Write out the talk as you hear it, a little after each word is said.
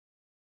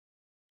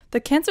The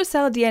cancer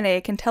cell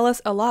DNA can tell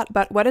us a lot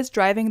about what is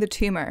driving the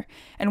tumor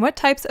and what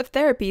types of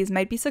therapies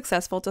might be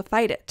successful to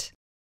fight it.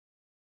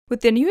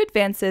 With the new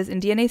advances in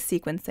DNA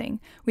sequencing,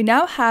 we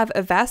now have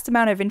a vast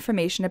amount of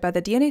information about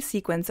the DNA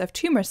sequence of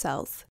tumor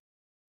cells.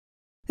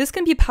 This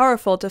can be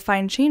powerful to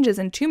find changes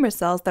in tumor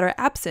cells that are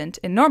absent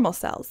in normal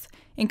cells,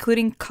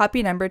 including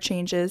copy number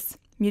changes,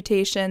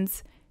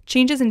 mutations,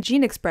 changes in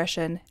gene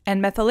expression,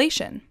 and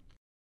methylation.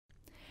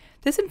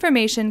 This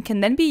information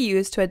can then be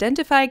used to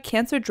identify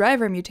cancer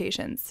driver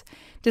mutations,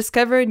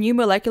 discover new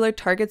molecular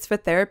targets for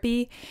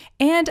therapy,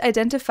 and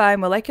identify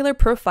molecular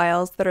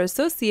profiles that are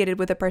associated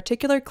with a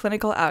particular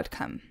clinical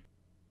outcome.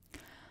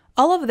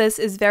 All of this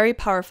is very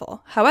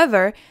powerful.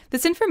 However,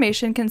 this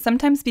information can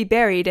sometimes be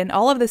buried in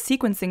all of the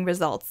sequencing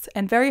results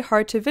and very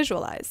hard to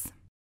visualize.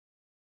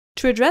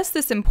 To address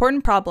this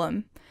important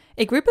problem,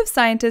 a group of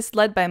scientists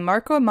led by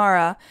Marco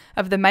Amara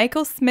of the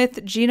Michael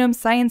Smith Genome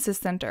Sciences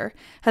Center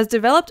has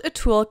developed a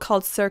tool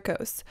called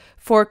Circos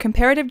for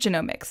comparative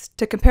genomics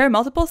to compare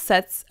multiple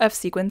sets of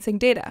sequencing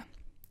data.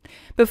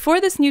 Before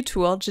this new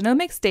tool,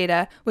 genomics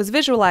data was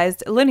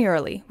visualized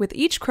linearly, with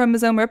each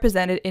chromosome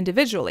represented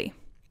individually.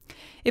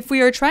 If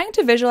we are trying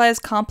to visualize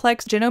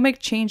complex genomic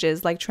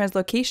changes like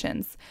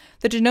translocations,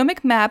 the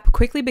genomic map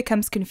quickly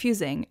becomes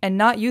confusing and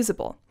not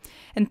usable,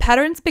 and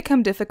patterns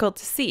become difficult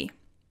to see.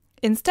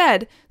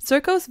 Instead,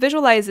 Circos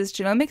visualizes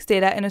genomics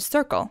data in a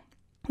circle,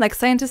 like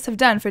scientists have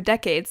done for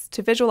decades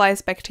to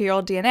visualize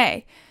bacterial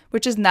DNA,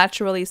 which is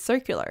naturally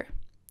circular.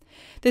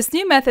 This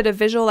new method of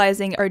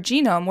visualizing our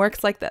genome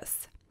works like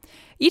this.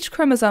 Each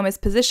chromosome is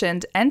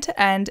positioned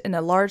end-to-end in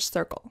a large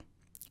circle.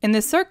 In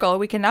this circle,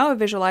 we can now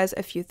visualize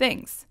a few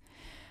things.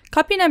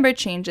 Copy number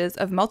changes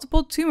of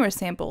multiple tumor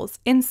samples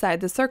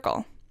inside the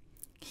circle.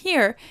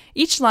 Here,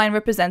 each line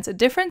represents a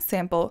different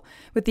sample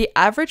with the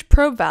average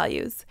probe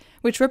values,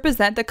 which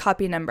represent the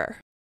copy number.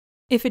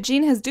 If a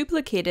gene has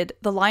duplicated,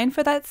 the line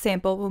for that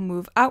sample will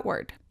move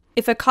outward.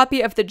 If a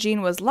copy of the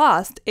gene was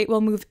lost, it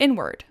will move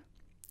inward.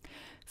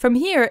 From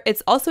here,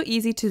 it's also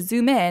easy to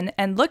zoom in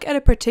and look at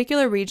a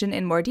particular region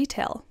in more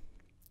detail.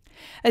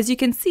 As you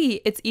can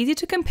see, it's easy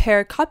to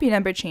compare copy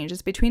number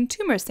changes between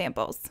tumor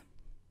samples.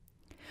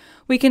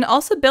 We can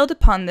also build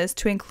upon this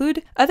to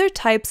include other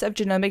types of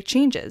genomic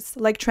changes,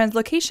 like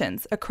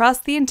translocations, across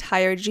the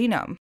entire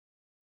genome.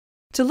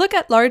 To look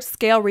at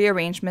large-scale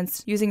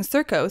rearrangements using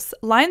Circos,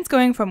 lines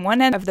going from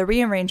one end of the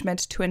rearrangement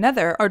to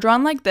another are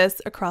drawn like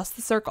this across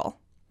the circle.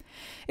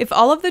 If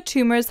all of the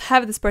tumors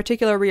have this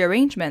particular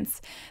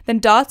rearrangements, then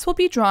dots will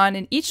be drawn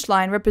in each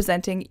line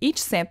representing each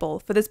sample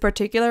for this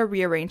particular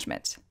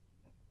rearrangement.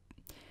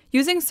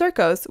 Using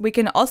Circos, we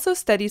can also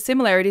study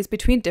similarities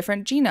between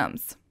different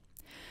genomes.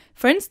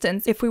 For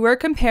instance, if we were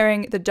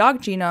comparing the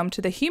dog genome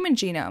to the human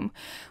genome,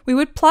 we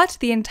would plot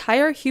the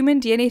entire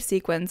human DNA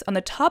sequence on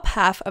the top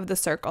half of the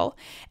circle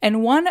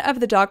and one of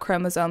the dog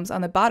chromosomes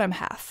on the bottom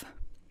half.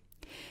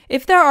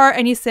 If there are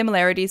any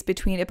similarities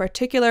between a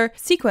particular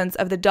sequence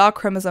of the dog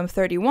chromosome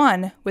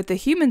 31 with the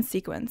human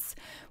sequence,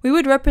 we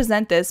would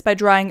represent this by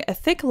drawing a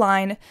thick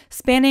line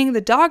spanning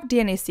the dog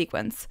DNA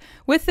sequence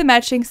with the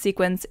matching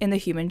sequence in the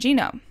human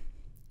genome.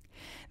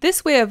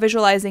 This way of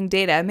visualizing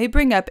data may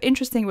bring up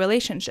interesting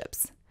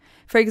relationships.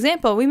 For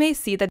example, we may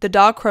see that the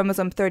dog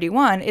chromosome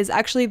 31 is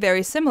actually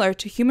very similar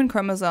to human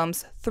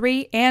chromosomes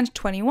 3 and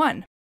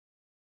 21.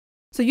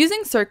 So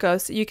using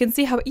Circos, you can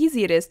see how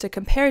easy it is to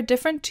compare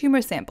different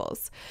tumor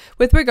samples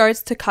with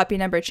regards to copy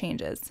number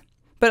changes,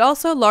 but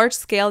also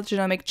large-scale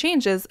genomic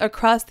changes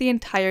across the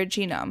entire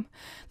genome,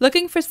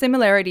 looking for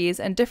similarities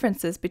and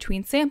differences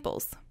between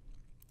samples.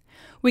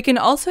 We can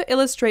also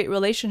illustrate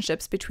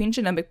relationships between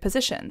genomic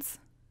positions.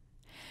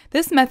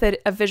 This method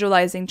of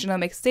visualizing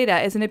genomics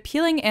data is an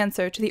appealing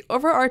answer to the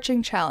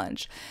overarching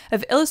challenge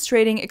of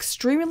illustrating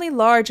extremely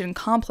large and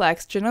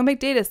complex genomic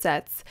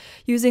datasets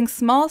using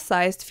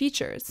small-sized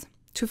features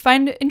to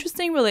find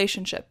interesting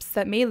relationships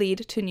that may lead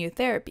to new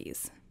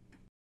therapies.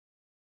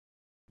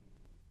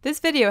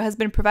 This video has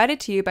been provided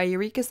to you by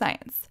Eureka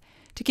Science.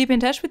 To keep in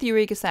touch with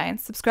Eureka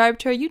Science, subscribe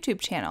to our YouTube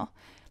channel,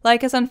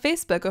 like us on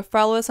Facebook or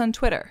follow us on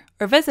Twitter,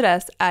 or visit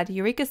us at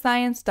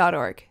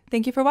eurekascience.org.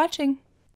 Thank you for watching!